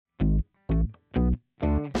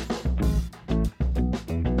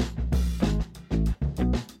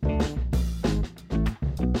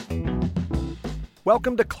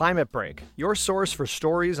Welcome to Climate Break, your source for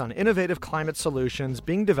stories on innovative climate solutions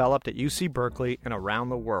being developed at UC Berkeley and around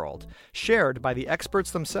the world, shared by the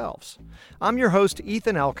experts themselves. I'm your host,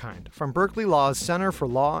 Ethan Elkind, from Berkeley Law's Center for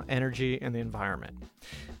Law, Energy, and the Environment.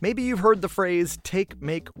 Maybe you've heard the phrase, take,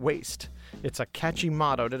 make, waste. It's a catchy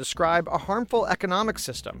motto to describe a harmful economic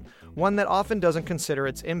system, one that often doesn't consider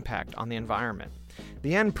its impact on the environment.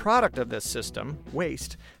 The end product of this system,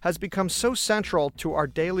 waste, has become so central to our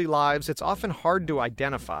daily lives it's often hard to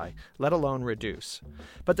identify, let alone reduce.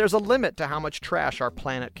 But there's a limit to how much trash our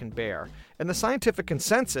planet can bear, and the scientific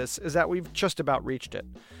consensus is that we've just about reached it.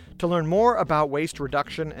 To learn more about waste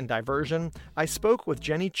reduction and diversion, I spoke with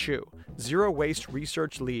Chiu, Zero Waste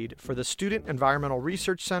Research Lead for the Student Environmental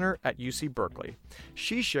Research Center at UC Berkeley.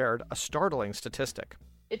 She shared a startling statistic.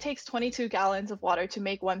 It takes 22 gallons of water to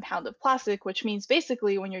make 1 pound of plastic, which means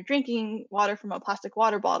basically when you're drinking water from a plastic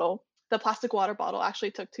water bottle, the plastic water bottle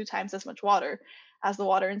actually took 2 times as much water as the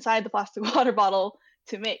water inside the plastic water bottle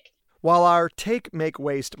to make. While our take, make,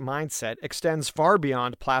 waste mindset extends far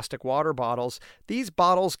beyond plastic water bottles, these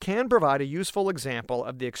bottles can provide a useful example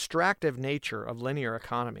of the extractive nature of linear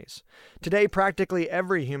economies. Today, practically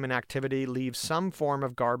every human activity leaves some form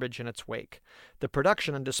of garbage in its wake. The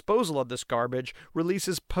production and disposal of this garbage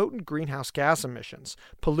releases potent greenhouse gas emissions,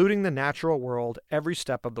 polluting the natural world every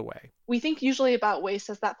step of the way. We think usually about waste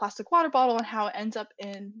as that plastic water bottle and how it ends up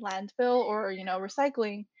in landfill or,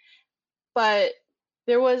 recycling, but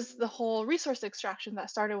there was the whole resource extraction that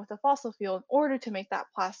started with the fossil fuel in order to make that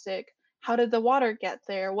plastic. How did the water get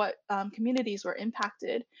there? What communities were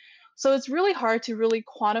impacted? So it's really hard to really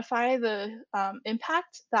quantify the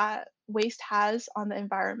impact that waste has on the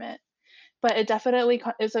environment. But it definitely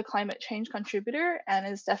is a climate change contributor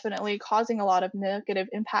and is definitely causing a lot of negative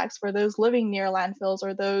impacts for those living near landfills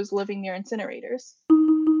or those living near incinerators.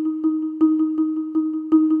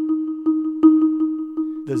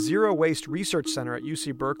 The Zero Waste Research Center at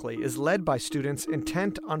UC Berkeley is led by students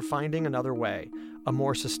intent on finding another way, a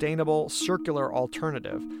more sustainable, circular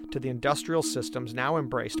alternative to the industrial systems now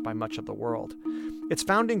embraced by much of the world. Its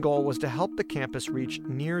founding goal was to help the campus reach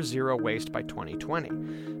near zero waste by 2020.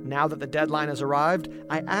 Now that the deadline has arrived,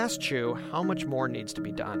 I asked Chiu how much more needs to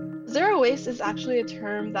be done. Zero waste is actually a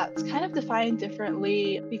term that's kind of defined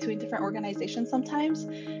differently between different organizations sometimes.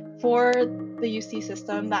 For the UC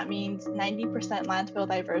system, that means 90% landfill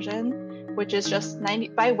diversion, which is just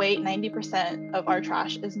by weight, 90% of our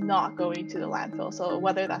trash is not going to the landfill. So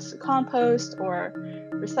whether that's to compost or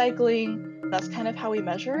recycling, that's kind of how we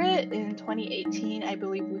measure it. In 2018, I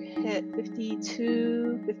believe we hit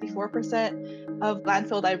 54% of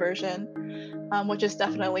landfill diversion, which is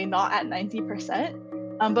definitely not at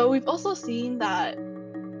 90%. But we've also seen that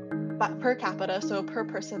per capita, so per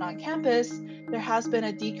person on campus, there has been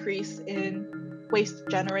a decrease in waste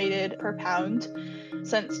generated per pound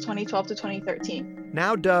since 2012 to 2013.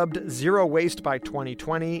 Now dubbed Zero Waste by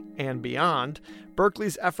 2020 and beyond,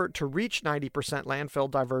 Berkeley's effort to reach 90% landfill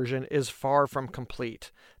diversion is far from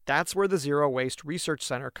complete. That's where the Zero Waste Research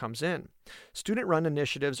Center comes in. Student-run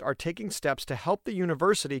initiatives are taking steps to help the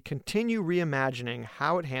university continue reimagining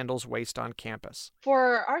how it handles waste on campus.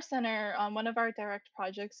 For our center, one of our direct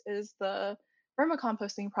projects is the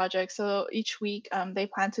vermicomposting project. So each week they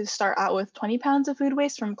plan to start out with 20 pounds of food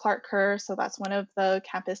waste from Clark Kerr. So that's one of the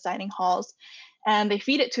campus dining halls. And they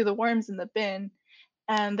feed it to the worms in the bin.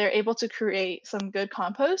 And they're able to create some good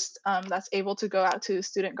compost that's able to go out to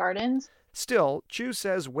student gardens. Still, Chiu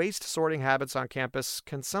says waste sorting habits on campus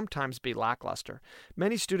can sometimes be lackluster.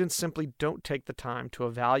 Many students simply don't take the time to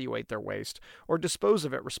evaluate their waste or dispose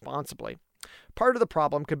of it responsibly. Part of the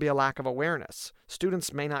problem could be a lack of awareness.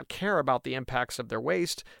 Students may not care about the impacts of their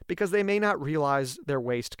waste because they may not realize their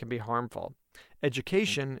waste can be harmful.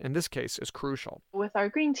 Education, in this case, is crucial. With our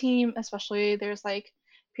green team, especially, there's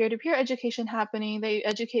peer-to-peer education happening. They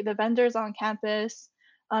educate the vendors on campus.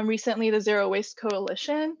 Recently, the Zero Waste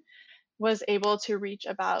Coalition was able to reach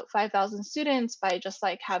about 5,000 students by just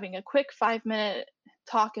having a quick 5-minute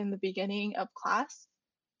talk in the beginning of class.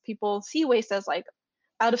 People see waste as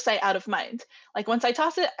out of sight, out of mind. Once I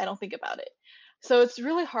toss it, I don't think about it. So it's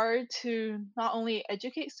really hard to not only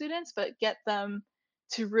educate students, but get them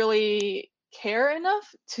to really care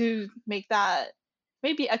enough to make that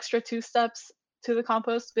maybe extra 2 steps to the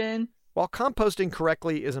compost bin. While composting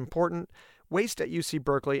correctly is important, waste at UC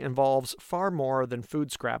Berkeley involves far more than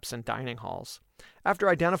food scraps and dining halls. After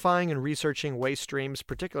identifying and researching waste streams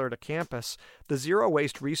particular to campus, the Zero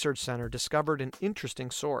Waste Research Center discovered an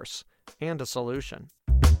interesting source and a solution.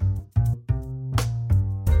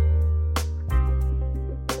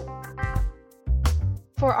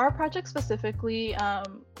 For our project specifically,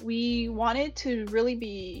 we wanted to really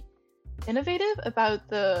be innovative about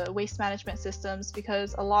the waste management systems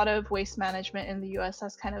because a lot of waste management in the US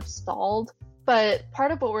has kind of stalled. But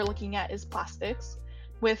part of what we're looking at is plastics.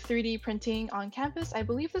 With 3D printing on campus, I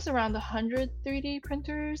believe there's around 100 3D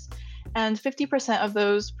printers, and 50% of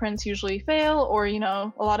those prints usually fail, or,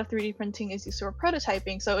 a lot of 3D printing is used for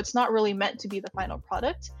prototyping, so it's not really meant to be the final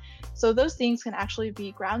product. So those things can actually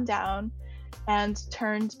be ground down and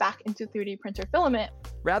turned back into 3D printer filament.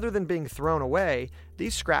 Rather than being thrown away,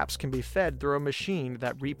 these scraps can be fed through a machine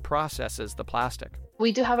that reprocesses the plastic.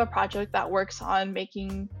 We do have a project that works on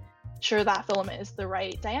making sure that filament is the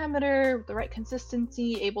right diameter, the right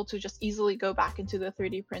consistency, able to just easily go back into the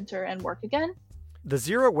 3D printer and work again. The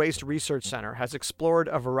Zero Waste Research Center has explored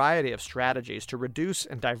a variety of strategies to reduce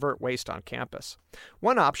and divert waste on campus.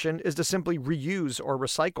 One option is to simply reuse or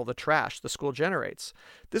recycle the trash the school generates.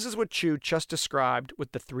 This is what Chiu just described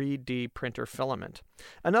with the 3D printer filament.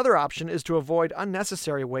 Another option is to avoid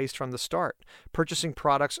unnecessary waste from the start, purchasing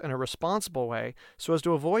products in a responsible way so as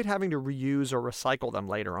to avoid having to reuse or recycle them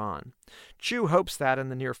later on. Chiu hopes that in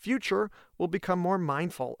the near future, we'll become more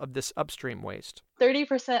mindful of this upstream waste.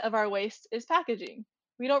 30% of our waste is packaging.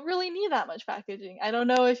 We don't really need that much packaging. I don't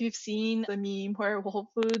know if you've seen the meme where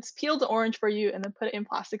Whole Foods peeled the orange for you and then put it in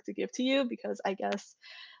plastic to give to you because I guess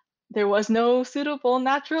there was no suitable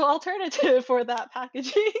natural alternative for that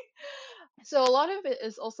packaging. So a lot of it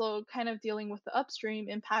is also kind of dealing with the upstream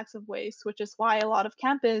impacts of waste, which is why a lot of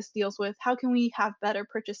campus deals with how can we have better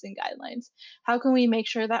purchasing guidelines? How can we make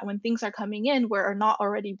sure that when things are coming in, we're not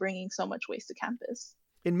already bringing so much waste to campus?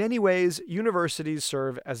 In many ways, universities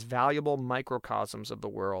serve as valuable microcosms of the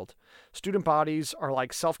world. Student bodies are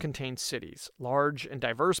like self-contained cities, large and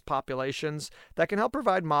diverse populations that can help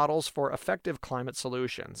provide models for effective climate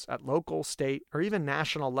solutions at local, state, or even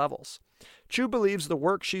national levels. Chiu believes the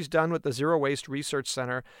work she's done with the Zero Waste Research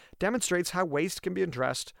Center demonstrates how waste can be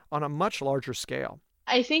addressed on a much larger scale.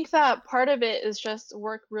 I think that part of it is just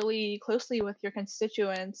work really closely with your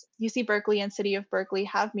constituents. UC Berkeley and City of Berkeley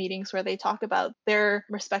have meetings where they talk about their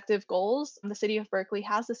respective goals. The City of Berkeley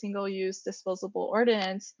has a single-use disposable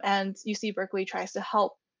ordinance, and UC Berkeley tries to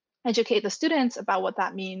help educate the students about what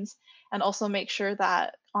that means and also make sure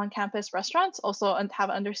that on-campus restaurants also have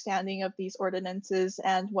understanding of these ordinances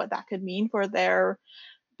and what that could mean for their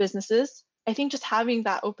businesses. I think just having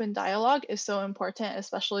that open dialogue is so important,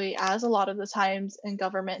 especially as a lot of the times in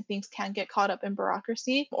government, things can get caught up in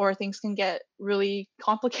bureaucracy or things can get really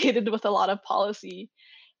complicated with a lot of policy.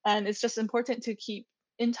 And it's just important to keep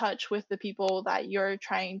in touch with the people that you're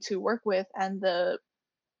trying to work with and the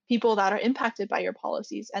people that are impacted by your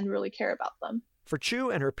policies and really care about them. For Chiu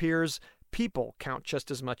and her peers, people count just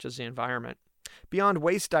as much as the environment. Beyond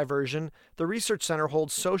waste diversion, the Research Center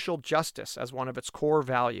holds social justice as one of its core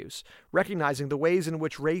values, recognizing the ways in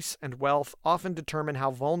which race and wealth often determine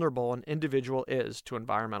how vulnerable an individual is to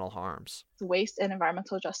environmental harms. Waste and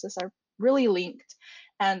environmental justice are really linked,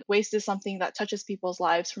 and waste is something that touches people's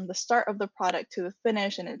lives from the start of the product to the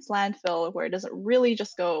finish in its landfill, where it doesn't really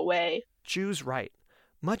just go away. Chiu's right.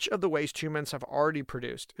 Much of the waste humans have already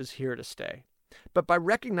produced is here to stay. But by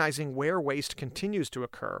recognizing where waste continues to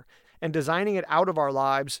occur and designing it out of our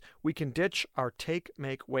lives, we can ditch our take,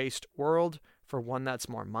 make, waste world for one that's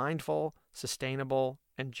more mindful, sustainable,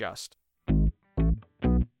 and just.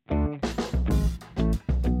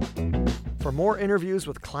 For more interviews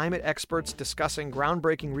with climate experts discussing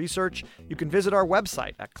groundbreaking research, you can visit our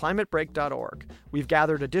website at climatebreak.org. We've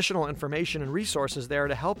gathered additional information and resources there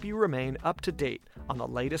to help you remain up to date on the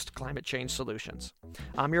latest climate change solutions.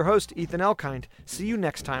 I'm your host, Ethan Elkind. See you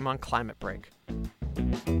next time on Climate Break.